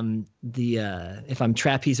if I'm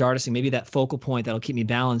trapeze artisting, maybe that focal point that'll keep me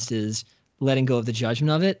balanced is letting go of the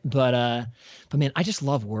judgment of it. But man, I just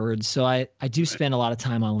love words. So I do spend a lot of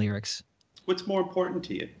time on lyrics. What's more important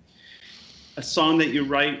to you? A song that you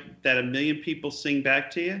write that a million people sing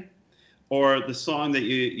back to you, or the song that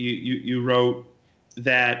you wrote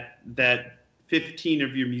that 15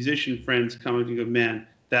 of your musician friends come and go, man,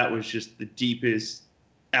 that was just the deepest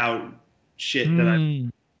out shit that I.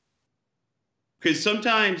 Because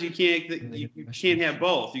sometimes you can't have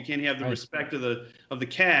both. You can't have the respect of the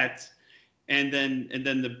cats, and then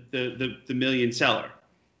the million seller.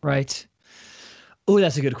 Right. Oh,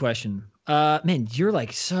 that's a good question. Man, you're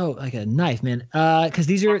like so like a knife, man. Because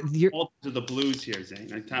these are to the blues here,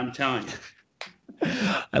 Zane. I'm telling you.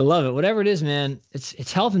 I love it. Whatever it is, man,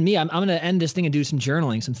 it's helping me. I'm gonna end this thing and do some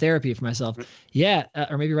journaling, some therapy for myself. Yeah,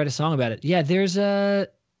 or maybe write a song about it. Yeah, there's a.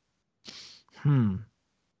 I'm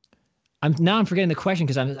forgetting the question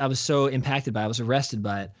because I was so impacted by it. I was arrested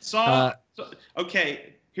by it.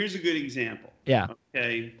 Okay, here's a good example. Yeah.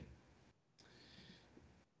 Okay.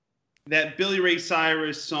 That Billy Ray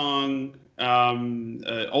Cyrus song,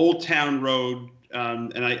 "Old Town Road,"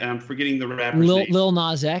 and I'm forgetting the rapper's name. Lil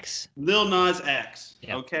Nas X. Lil Nas X.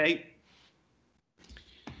 Yep. Okay.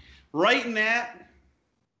 Writing that,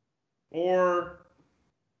 or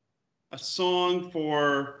a song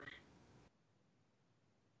for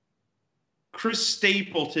Chris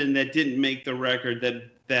Stapleton that didn't make the record,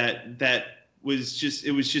 that was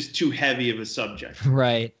just too heavy of a subject.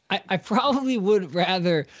 Right. I probably would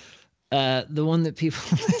rather the one that people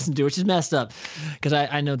listen to, which is messed up, because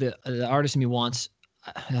I know the artist in me wants.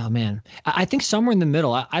 Oh man, I think somewhere in the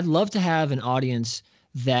middle. I'd love to have an audience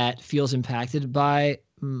that feels impacted by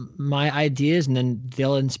my ideas, and then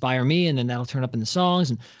they'll inspire me, and then that'll turn up in the songs.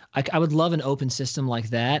 And I would love an open system like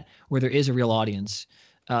that where there is a real audience,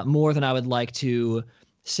 more than I would like to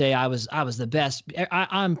say I was the best.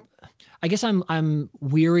 I guess I'm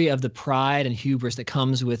weary of the pride and hubris that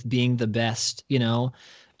comes with being the best, you know.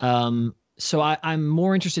 So I'm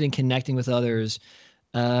more interested in connecting with others.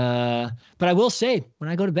 But I will say, when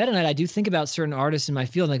I go to bed at night, I do think about certain artists in my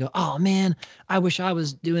field, and I go, oh man, I wish I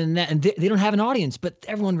was doing that. And they don't have an audience, but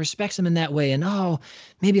everyone respects them in that way. And oh,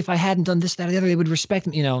 maybe if I hadn't done this, that, or the other, they would respect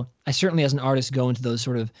them. You know, I certainly as an artist go into those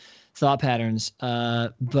sort of thought patterns.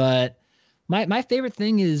 But my favorite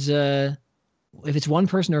thing is, if it's one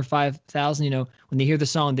person or 5,000, you know, when they hear the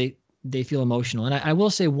song, they feel emotional. And I will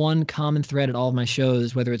say one common thread at all of my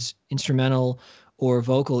shows, whether it's instrumental or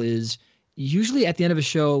vocal, is usually at the end of a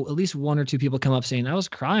show, at least one or two people come up saying, I was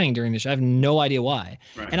crying during this show. I have no idea why.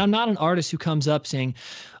 Right. And I'm not an artist who comes up saying,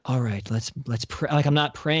 all right, let's pray. Like, I'm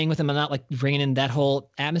not praying with them. I'm not like bringing in that whole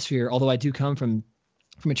atmosphere, although I do come from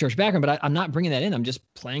a church background, but I'm not bringing that in. I'm just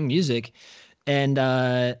playing music. And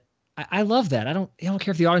I love that. I don't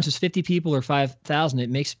care if the audience is 50 people or 5,000. It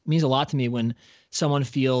means a lot to me when someone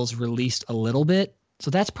feels released a little bit. So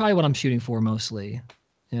that's probably what I'm shooting for mostly.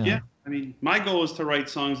 Yeah. I mean, my goal is to write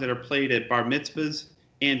songs that are played at bar mitzvahs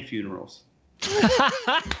and funerals.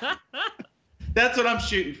 That's what I'm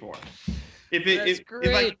shooting for. If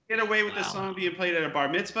I can get away with the song being played at a bar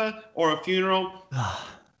mitzvah or a funeral,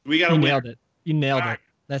 we got to win. Nailed it. You nailed it.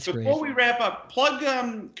 That's great. Before we wrap up, plug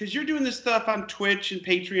because you're doing this stuff on Twitch and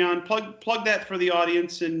Patreon. Plug that for the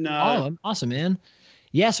audience and. Awesome, man.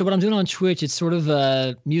 Yeah, so what I'm doing on Twitch, it's sort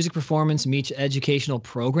of music performance meets educational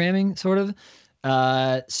programming, sort of.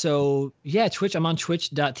 So yeah, Twitch. I'm on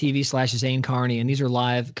twitch.tv/Zane Carney, and these are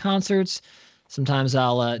live concerts. Sometimes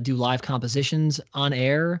I'll do live compositions on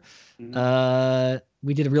air. Mm-hmm.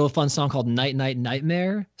 We did a real fun song called Night Night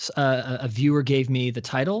Nightmare. A viewer gave me the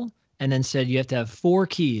title and then said you have to have 4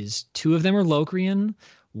 keys. 2 of them are Locrian,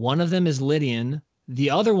 1 of them is Lydian, the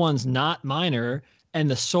other one's not minor, and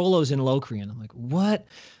the solo's in Locrian. I'm like, what?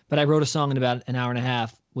 But I wrote a song in about an hour and a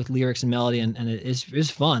half with lyrics and melody, and it is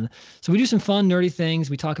fun. So we do some fun, nerdy things.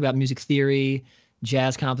 We talk about music theory,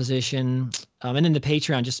 jazz composition, and then the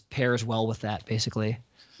Patreon just pairs well with that, basically.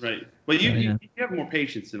 Right. Well, you have more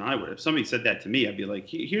patience than I would. If somebody said that to me, I'd be like,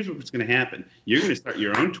 here's what's going to happen. You're going to start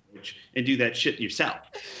your own Twitch and do that shit yourself.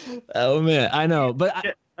 Oh, man, I know. But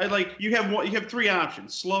you have 3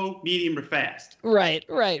 options: slow, medium, or fast. Right.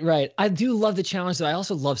 I do love the challenge, though. I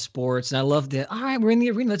also love sports, and I love all right, we're in the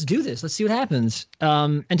arena. Let's do this. Let's see what happens.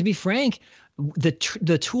 And to be frank, the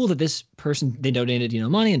tool that this person, they donated,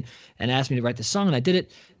 money and asked me to write this song, and I did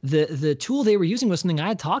it. The tool they were using was something I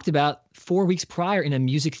had talked about 4 weeks prior in a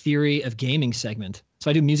music theory of gaming segment. So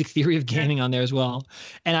I do music theory of gaming on there as well.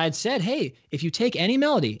 And I'd said, hey, if you take any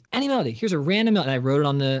melody, here's a random melody. And I wrote it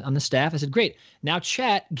on the staff. I said, great. Now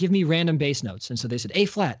chat, give me random bass notes. And so they said A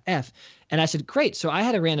flat, F. And I said, great. So I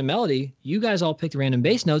had a random melody. You guys all picked random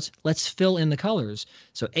bass notes. Let's fill in the colors.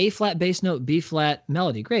 So A flat bass note, B flat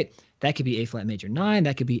melody. Great. That could be A flat major 9.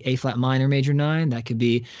 That could be A flat minor major 9. That could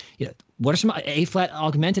be, what are some A flat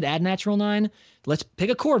augmented add natural 9? Let's pick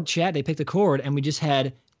a chord, chat. They picked a chord, and we just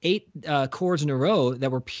had 8 chords in a row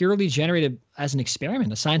that were purely generated as an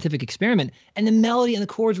experiment, a scientific experiment. And the melody and the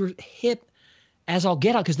chords were hit as all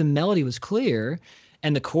get out because the melody was clear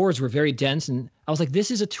and the chords were very dense. And I was like, this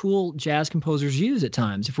is a tool jazz composers use at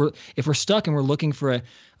times. If we're stuck and we're looking for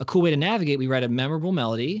a cool way to navigate, we write a memorable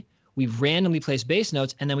melody, we randomly place bass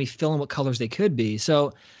notes, and then we fill in what colors they could be.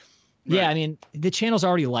 So yeah, I mean, the channel's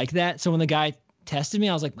already like that. So when the guy tested me,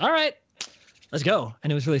 I was like, all right, let's go.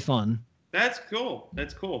 And it was really fun. That's cool.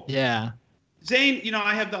 Yeah. Zane,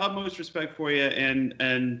 I have the utmost respect for you, and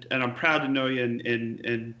I'm proud to know you,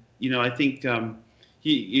 and I think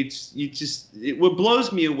what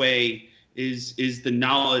blows me away is the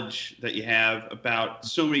knowledge that you have about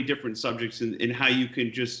so many different subjects, and how you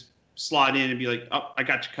can just slot in and be like, oh, I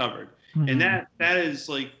got you covered. Mm-hmm. And that is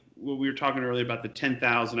like what we were talking earlier about the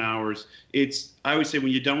 10,000 hours. I always say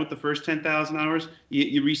when you're done with the first 10,000 hours,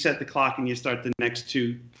 you reset the clock and you start the next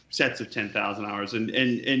 2 sets of 10,000 hours. And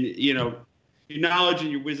your knowledge and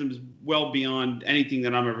your wisdom is well beyond anything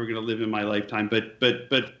that I'm ever going to live in my lifetime. But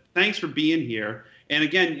thanks for being here. And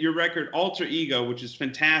again, your record Alter Ego, which is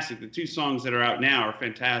fantastic. The 2 songs that are out now are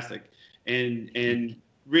fantastic and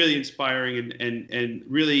really inspiring, and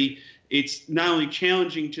really, it's not only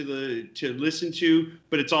challenging to listen to,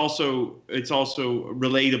 but it's also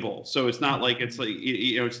relatable. So it's not like it's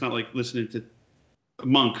not like listening to a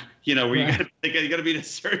Monk, where you got to be in a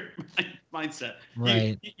certain mindset.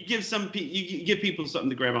 Right. You give people something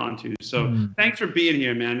to grab onto. So thanks for being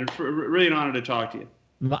here, man. It's really an honor to talk to you.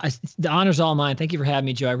 The honor's all mine. Thank you for having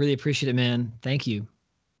me, Joe. I really appreciate it, man. Thank you.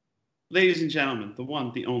 Ladies and gentlemen, the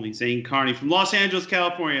one, the only Zane Carney from Los Angeles,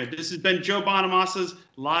 California. This has been Joe Bonamassa's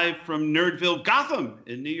live from Nerdville, Gotham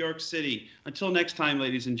in New York City. Until next time,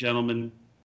 ladies and gentlemen,